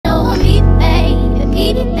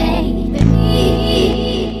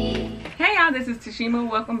Tashima.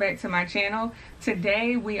 Welcome back to my channel.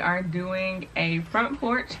 Today we are doing a front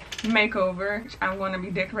porch makeover. I'm going to be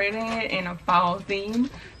decorating it in a fall theme.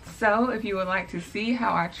 So if you would like to see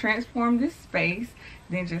how I transform this space,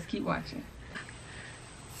 then just keep watching.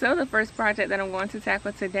 So the first project that I'm going to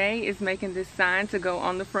tackle today is making this sign to go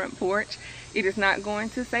on the front porch. It is not going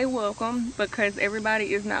to say welcome because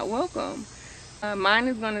everybody is not welcome. Mine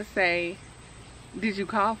is going to say, did you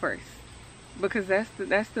call first? Because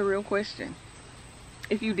that's the real question.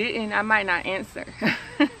 If you didn't, I might not answer.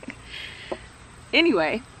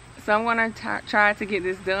 Anyway, so I'm going to try to get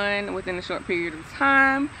this done within a short period of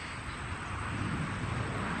time.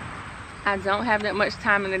 I don't have that much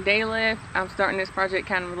time in the day left. I'm starting this project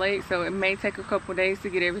kind of late, so it may take a couple days to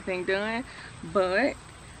get everything done, but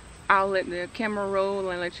I'll let the camera roll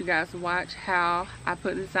and let you guys watch how I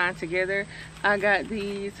put the sign together. I got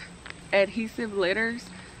these adhesive letters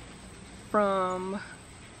from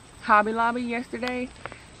Hobby Lobby yesterday.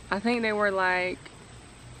 I think they were like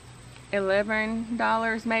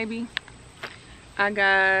 $11 maybe. I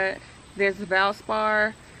got this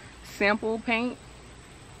Valspar sample paint.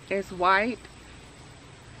 It's white,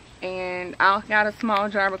 and I got a small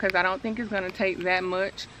jar because I don't think it's going to take that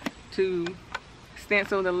much to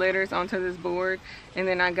stencil the letters onto this board. And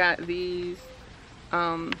then I got these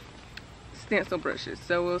stencil brushes,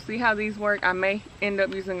 so we'll see how these work. I may end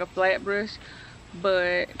up using a flat brush,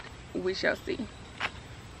 but we shall see.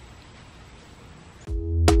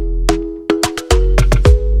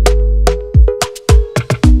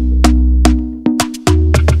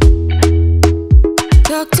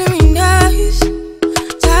 Talk to me nice,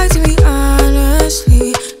 talk to me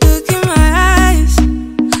honestly. Look in my eyes,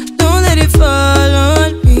 don't let it fall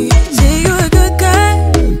on me. Say you're a good guy,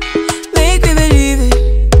 make me believe it.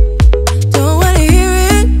 Don't wanna hear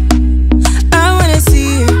it, I wanna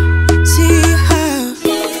see it. See how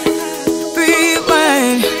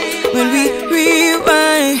rewind, when we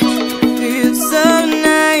rewind, it feels so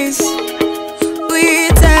nice. We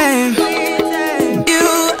time, you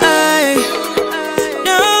I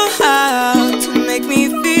know how to make me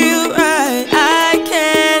feel right. I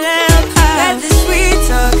can't help how that this sweet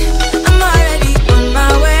talk. I'm already on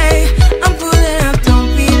my way. I'm pulling up, don't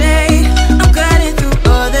be late. I'm cutting through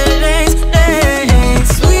all the lanes.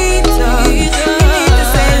 Sweet talk, you need to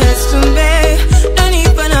say let's convey. No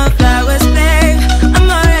need for no flowers, babe. I'm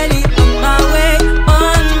already on my way,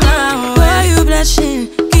 on my way. Why you blushing?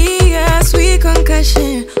 Yeah, sweet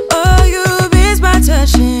concussion. Oh, you miss my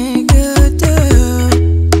touching. Good girl.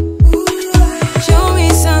 Show me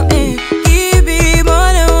something, give me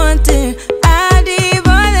more than one thing. I need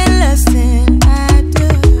more than less than I do.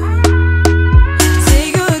 Say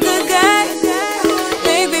you're a good guy,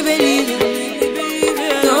 make me believe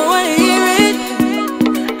it. Don't wanna hear it,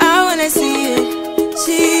 I wanna see it.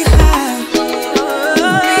 See how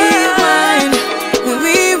rewind, when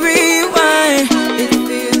we rewind, it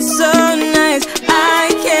feels so nice. I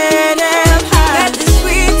can't help how that the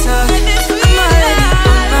sweet talk. I'm already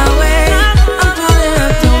on my way. I'm pulling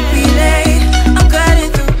up, don't be late. I'm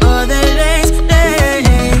cutting through all the lanes.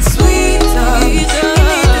 Sweet talk, you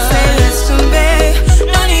need to say let's convey.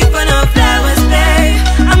 No need for no flowers, babe.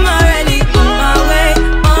 I'm already on my way,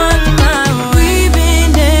 on my way. We've been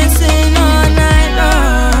dancing all night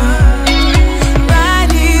long, right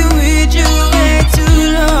here with you way too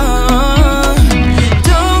long.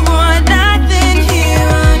 Don't want nothing here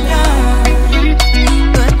or now,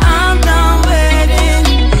 but I'm done waiting,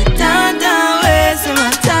 done wasting my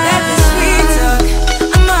time. That the sweet talk,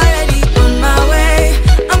 I'm already on my way.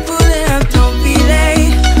 I'm pulling up, don't be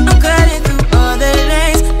late. I'm cutting through all the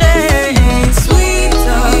lanes. Sweet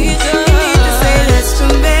talk, you need to say let's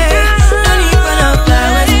convey. No need for no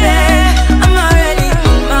flowers, babe. I'm already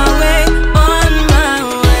on my way, on my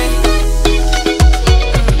way.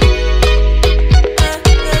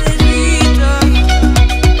 Sweet talk,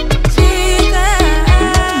 sweet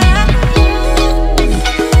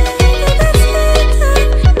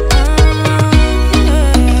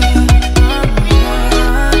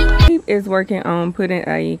Is working on putting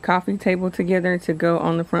a coffee table together to go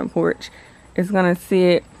on the front porch. It's gonna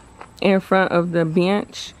sit in front of the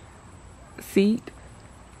bench seat.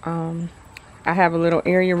 I have a little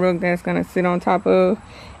area rug that's gonna sit on top of,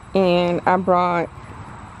 and I brought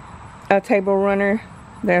a table runner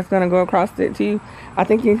that's gonna go across it too. I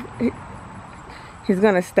think he's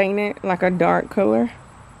gonna stain it like a dark color,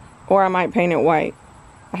 or I might paint it white.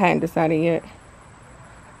 I hadn't decided yet,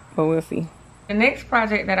 but we'll see. The next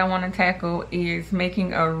project that I want to tackle is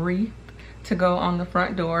making a wreath to go on the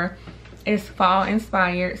front door. It's fall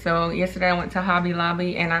inspired, so yesterday I went to Hobby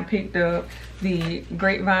Lobby and I picked up the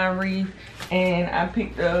grapevine wreath, and I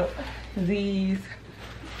picked up these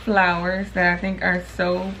flowers that I think are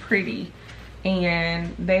so pretty,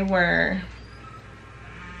 and they were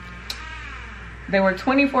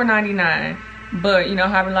 $24.99, but you know,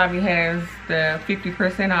 Hobby Lobby has the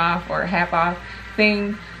 50% off or half off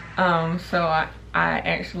thing, so I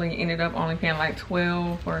actually ended up only paying like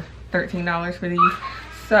 $12 or $13 for these,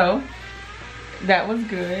 so that was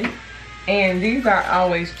good. And these are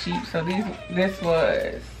always cheap, so this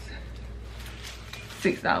was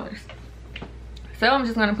 $6. So I'm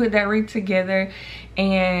just gonna put that wreath together,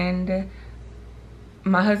 and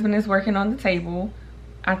my husband is working on the table.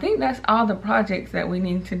 I think that's all the projects that we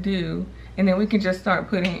need to do, and then we can just start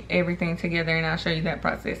putting everything together, and I'll show you that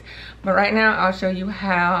process. But right now I'll show you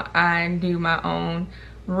how I do my own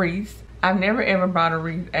wreaths. I've never ever bought a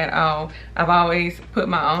wreath at all. I've always put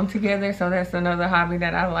my own together, so that's another hobby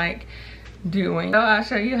that I like doing. So I'll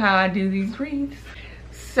show you how I do these wreaths.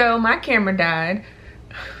 So my camera died.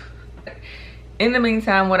 In the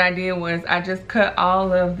meantime, what I did was I just cut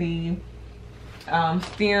all of the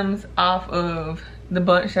stems off of the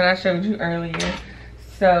bunch that I showed you earlier.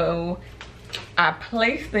 So I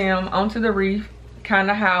placed them onto the wreath kind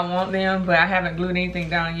of how I want them, but I haven't glued anything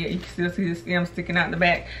down yet. You can still see the stems sticking out the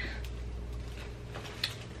back.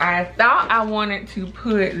 I thought I wanted to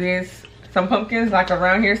put some pumpkins like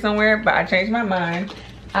around here somewhere, but I changed my mind.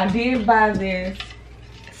 I did buy this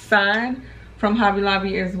sign from Hobby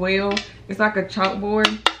Lobby as well. It's like a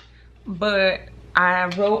chalkboard, but I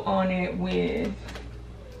wrote on it with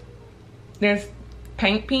this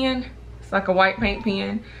paint pen. It's like a white paint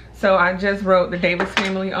pen. So I just wrote the Davis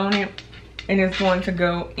family on it, and it's going to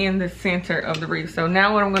go in the center of the wreath. So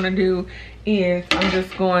now what I'm gonna do is I'm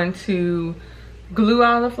just going to glue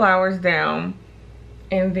all the flowers down,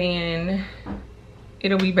 and then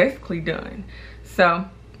it'll be basically done. So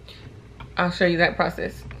I'll show you that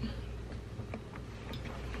process.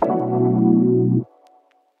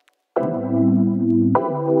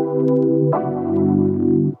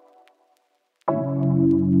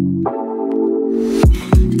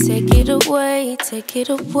 Take it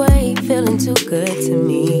away, feeling too good to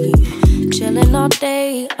me. Chilling all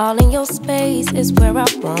day, all in your space is where I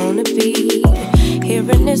wanna be. Here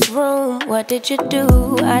in this room, what did you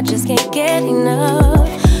do? I just can't get enough.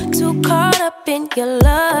 Too caught up in your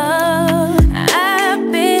love.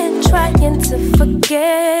 I've been trying to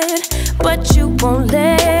forget, but you won't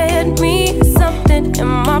let me. Something in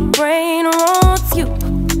my brain wants you.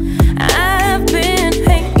 I've been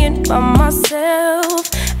hanging by myself,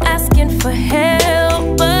 asking for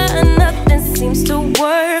help, but nothing seems to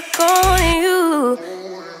work on you.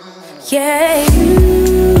 Yeah,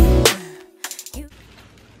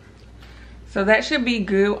 So that should be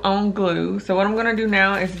good on glue. So what I'm gonna do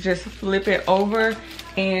now is just flip it over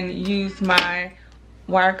and use my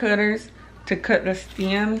wire cutters to cut the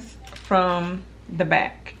stems from the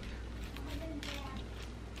back.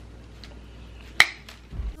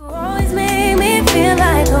 you always make me feel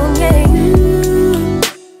like, oh yeah,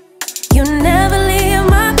 you never leave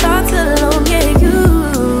my thoughts alone, yeah,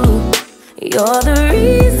 you're the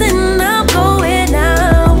reason I'm going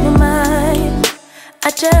out my mind. I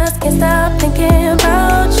just can't stop thinking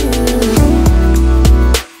about you.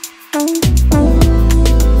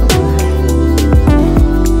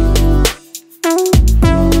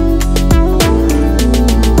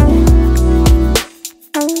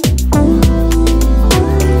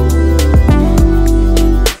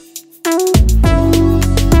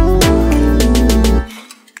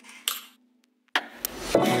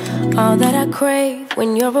 All that I crave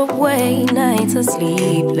when you're away, nights are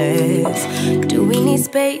sleepless. Do we need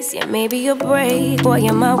space? Yeah, maybe a break. Boy,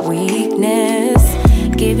 you're my weakness.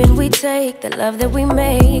 Give and we take, the love that we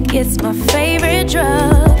make, it's my favorite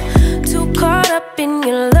drug. Too caught up in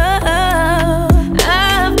your love.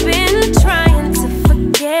 I've been trying to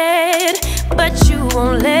forget, but you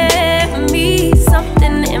won't let me.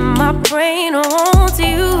 Something in my brain wants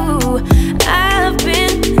you. I've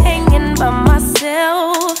been hanging by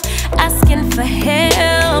myself, asking for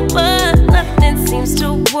help, but nothing seems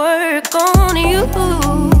to work on you.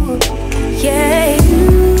 Yeah,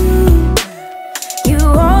 you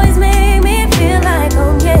always make me feel like,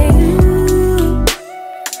 oh yeah,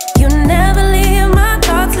 you never leave my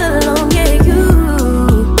thoughts alone, yeah,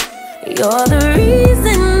 you're the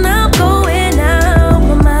reason I'm going out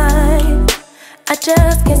my mind. I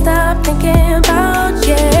just can't stop thinking about,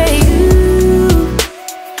 yeah,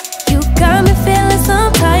 you got me feeling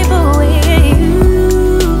some type of way.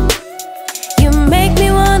 You make me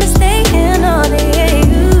wanna stay in all day.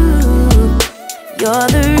 You're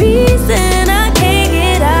the reason I can't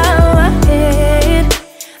get out my head.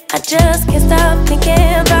 I just can't stop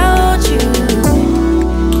thinking about you.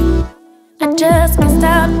 just can't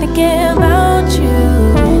stop thinking about you.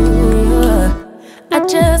 I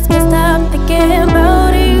just can't stop thinking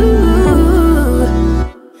about you.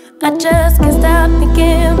 I just can't stop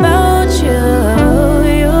thinking about you.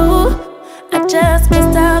 I just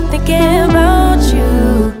can't stop thinking about you.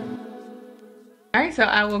 Alright, so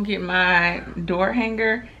I will get my door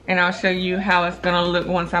hanger and I'll show you how it's gonna look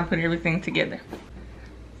once I put everything together.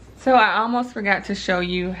 So I almost forgot to show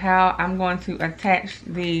you how I'm going to attach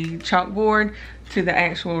the chalkboard to the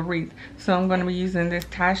actual wreath. So I'm going to be using this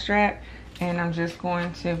tie strap and I'm just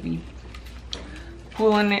going to be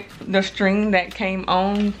pulling the string that came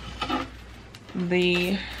on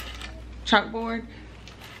the chalkboard,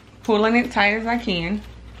 pulling it tight as I can,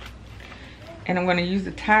 and I'm going to use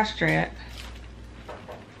the tie strap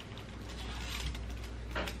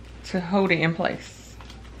to hold it in place.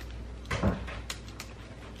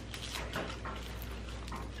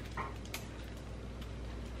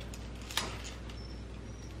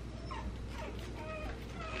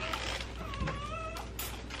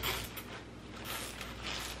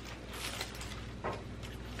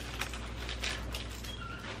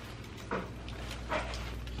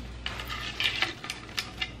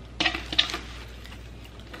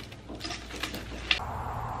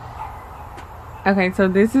 Okay, so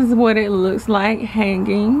this is what it looks like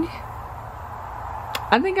hanging.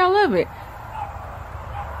 I think I love it.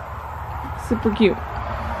 Super cute.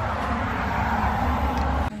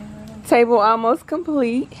 Table almost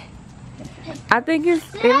complete. I think it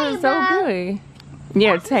looks so good.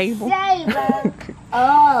 Yeah, table.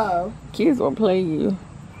 Oh. Kids will play you.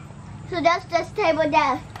 So that's this table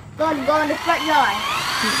that's going to go in the front yard.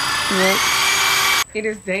 Yep. It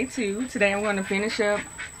is day 2. Today I'm going to finish up.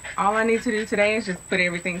 All I need to do today is just put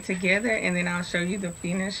everything together and then I'll show you the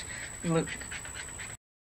finished look.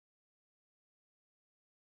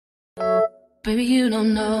 Baby, you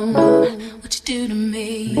don't know what you do to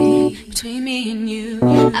me. Between me and you,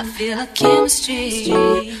 I feel like chemistry.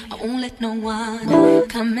 I won't let no one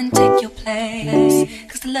come and take your place.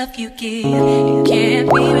 Cause the love you give, it can't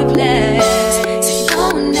be replaced. So no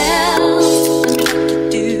one else love me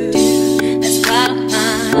like you do. That's why I'm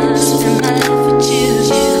mine. Spend my life with you.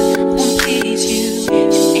 I wanna please you in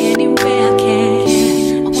any way I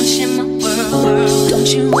can. I wanna share my world. Don't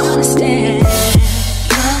you understand?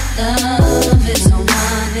 Your love is a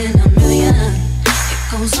one in a million. It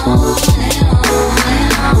goes on and on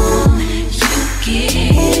and on. You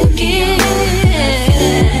give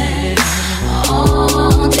it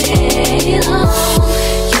all day long.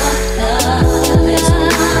 Your love is a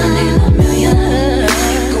one in a million.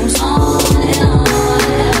 It goes on and on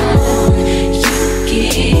and on. You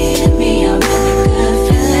give me a really good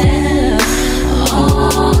feeling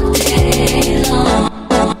all day long.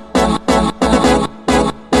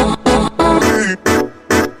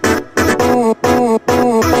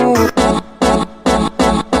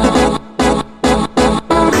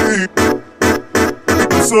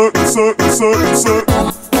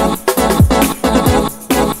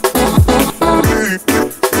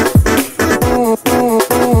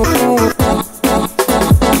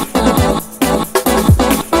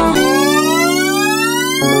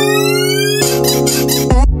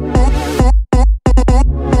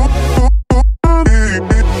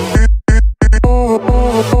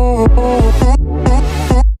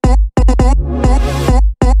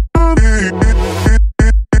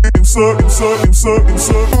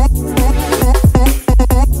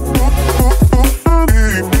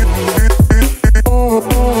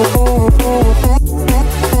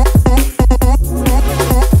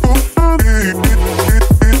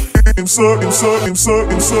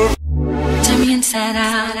 Turn me inside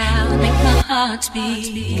out, make my heart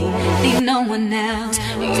beat. Need no one else,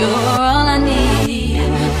 you're all I need.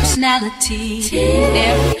 Personality,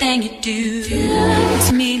 everything you do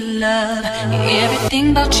makes me love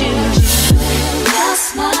everything about you. Your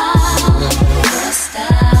smile, your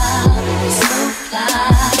style, so fly.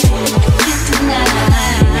 I can't deny,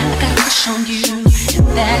 I got a crush on you, and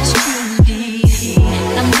that's true indeed.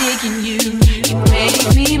 I'm digging you, you make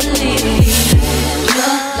me believe.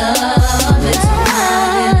 Your love is a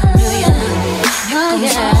one in a million. It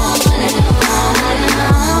goes on and on and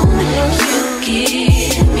on. You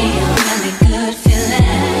give me a really good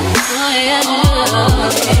feeling. Oh yeah, all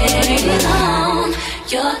day long.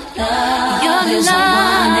 Your love is a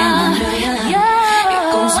one in a million. It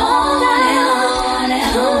goes on and on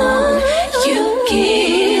and on. You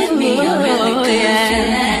give me a really good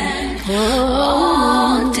feeling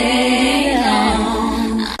all day long.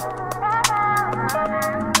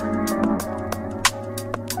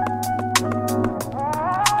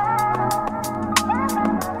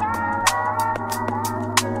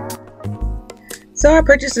 So I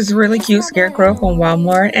purchased this really cute scarecrow from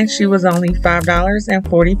Walmart, and she was only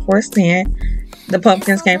 $5.44. The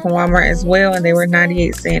pumpkins came from Walmart as well, and they were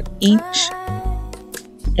 98 cents each.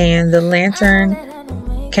 And the lantern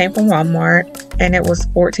came from Walmart, and it was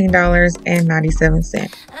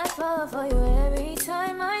 $14.97.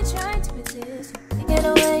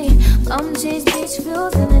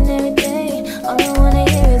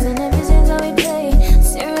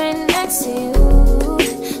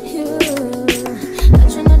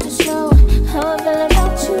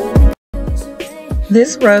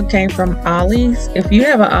 This rug came from Ollie's. If you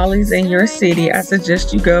have an Ollie's in your city, I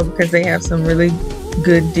suggest you go because they have some really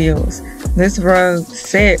good deals. This rug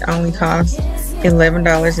set only costs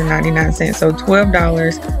 $11.99, so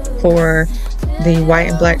 $12 for the white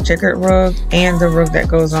and black checkered rug and the rug that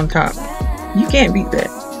goes on top. You can't beat that.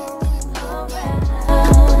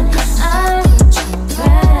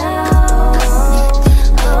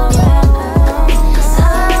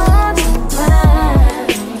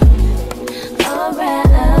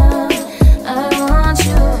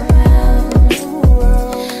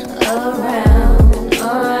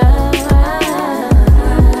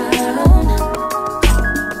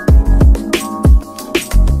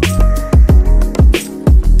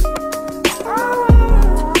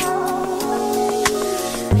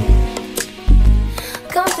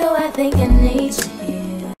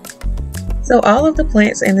 So all of the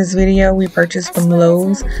plants in this video we purchased from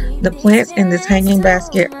Lowe's. The plants in this hanging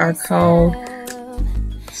basket are called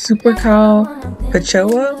Super Call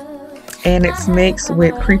Pachoa, and it's mixed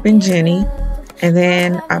with Creeping Jenny. And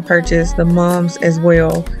then I purchased the mums as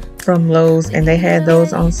well from Lowe's, and they had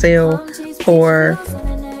those on sale for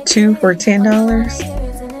 2 for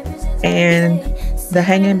 $10, and the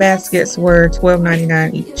hanging baskets were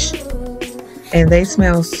 $12.99 each, and they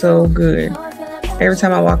smell so good. Every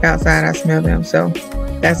time I walk outside, I smell them, so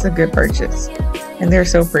that's a good purchase. And they're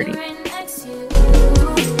so pretty.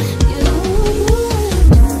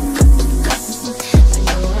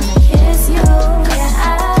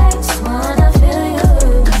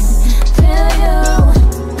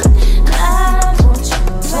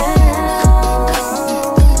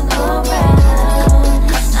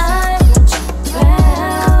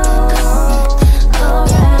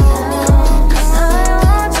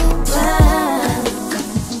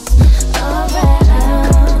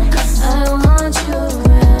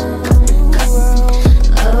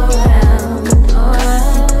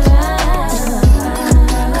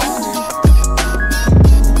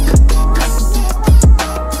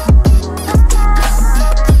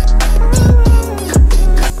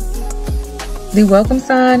 The welcome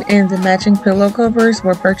sign and the matching pillow covers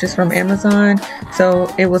were purchased from Amazon, so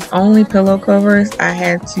it was only pillow covers. I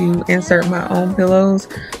had to insert my own pillows,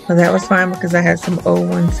 but that was fine because I had some old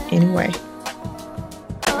ones anyway.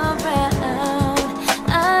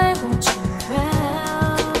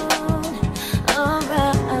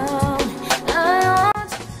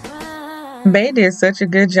 Bay did such a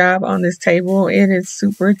good job on this table. It is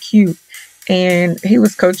super cute. And he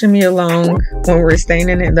was coaching me along when we were staying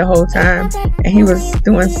in it the whole time, and he was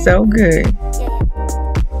doing so good.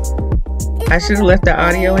 I should have left the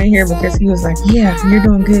audio in here because he was like, yeah, you're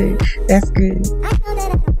doing good. That's good.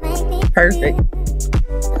 Perfect.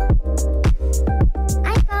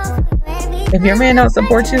 If your man don't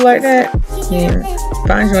support you like that, yeah,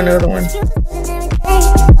 find you another one.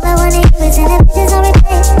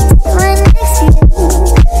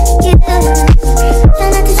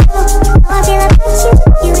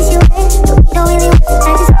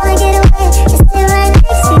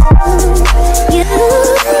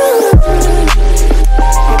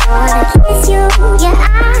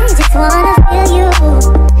 Alright.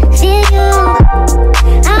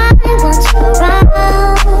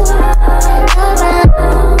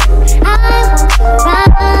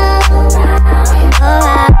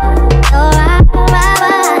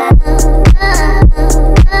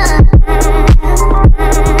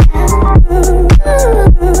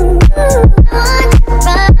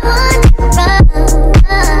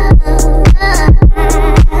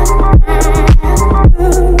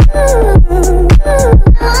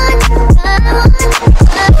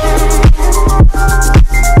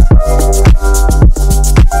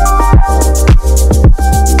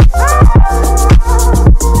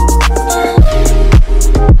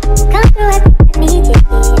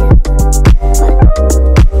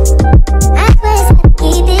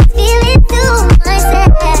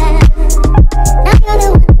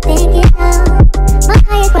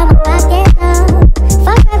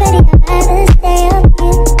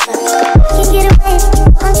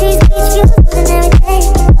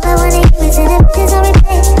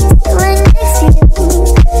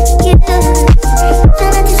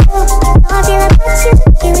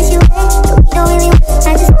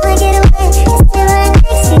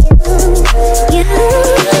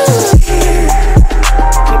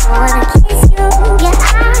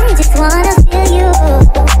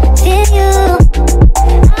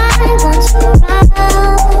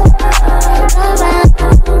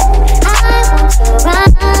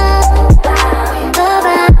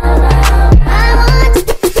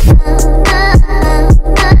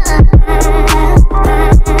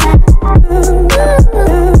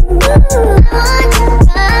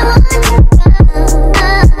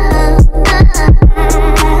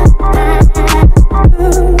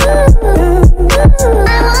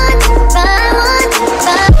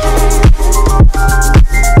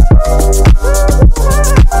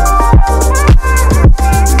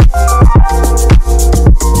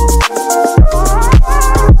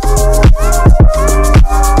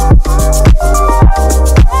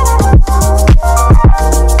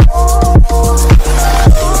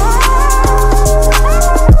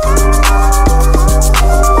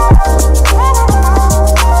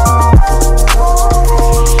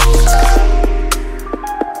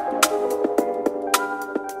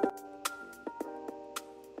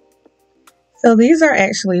 So these are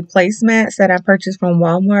actually placemats that I purchased from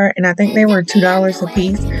Walmart, and I think they were $2 a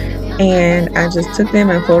piece. And I just took them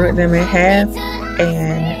and folded them in half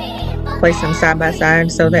and placed them side by side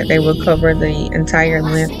so that they would cover the entire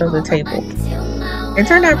length of the table. It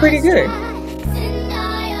turned out pretty good.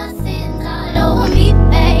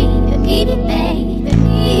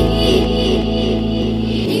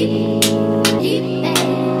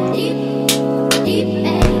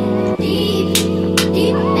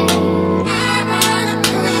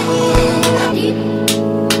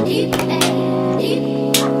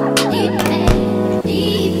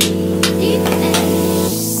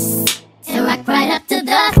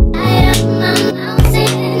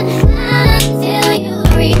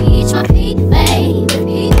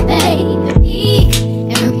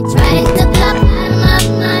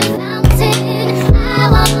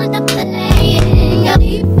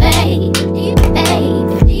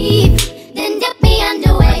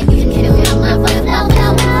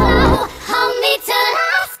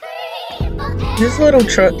 This little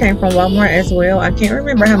truck came from Walmart as well. I can't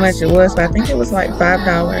remember how much it was, but I think it was like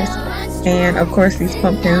 $5. And of course these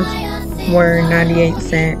pumpkins were 98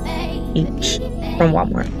 cents each from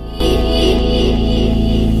Walmart.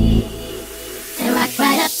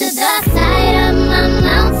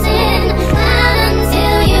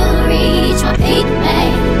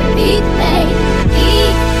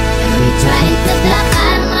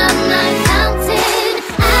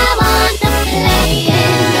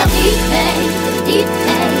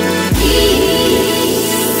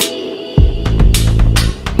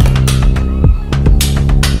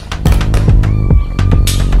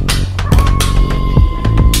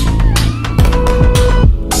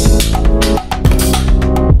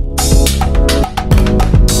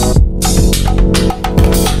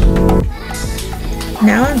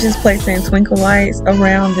 Now I'm just placing twinkle lights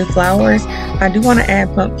around the flowers. I do want to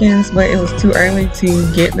add pumpkins, but it was too early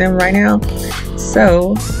to get them right now.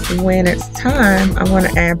 So when it's time, I want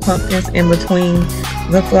to add pumpkins in between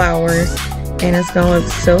the flowers, and it's going to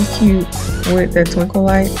look so cute with the twinkle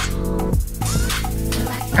lights.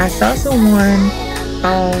 I saw someone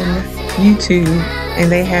on YouTube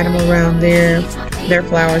and they had them around their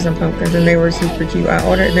flowers and pumpkins, and they were super cute. I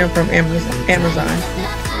ordered them from Amazon.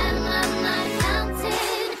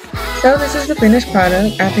 So this is the finished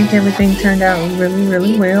product. I think everything turned out really,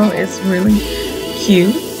 really well. It's really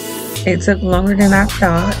cute. It took longer than I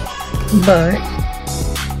thought, but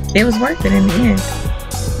it was worth it in the end.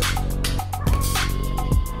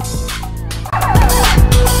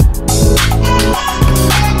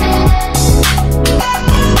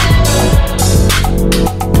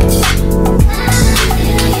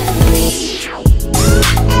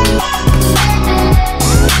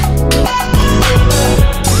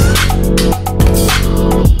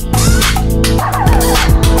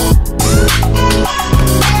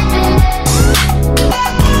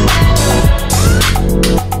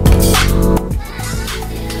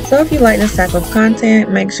 So if you like this type of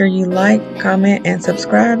content, make sure you like, comment, and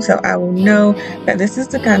subscribe so I will know that this is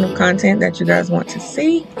the kind of content that you guys want to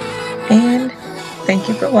see. And thank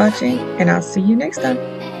you for watching, and I'll see you next time.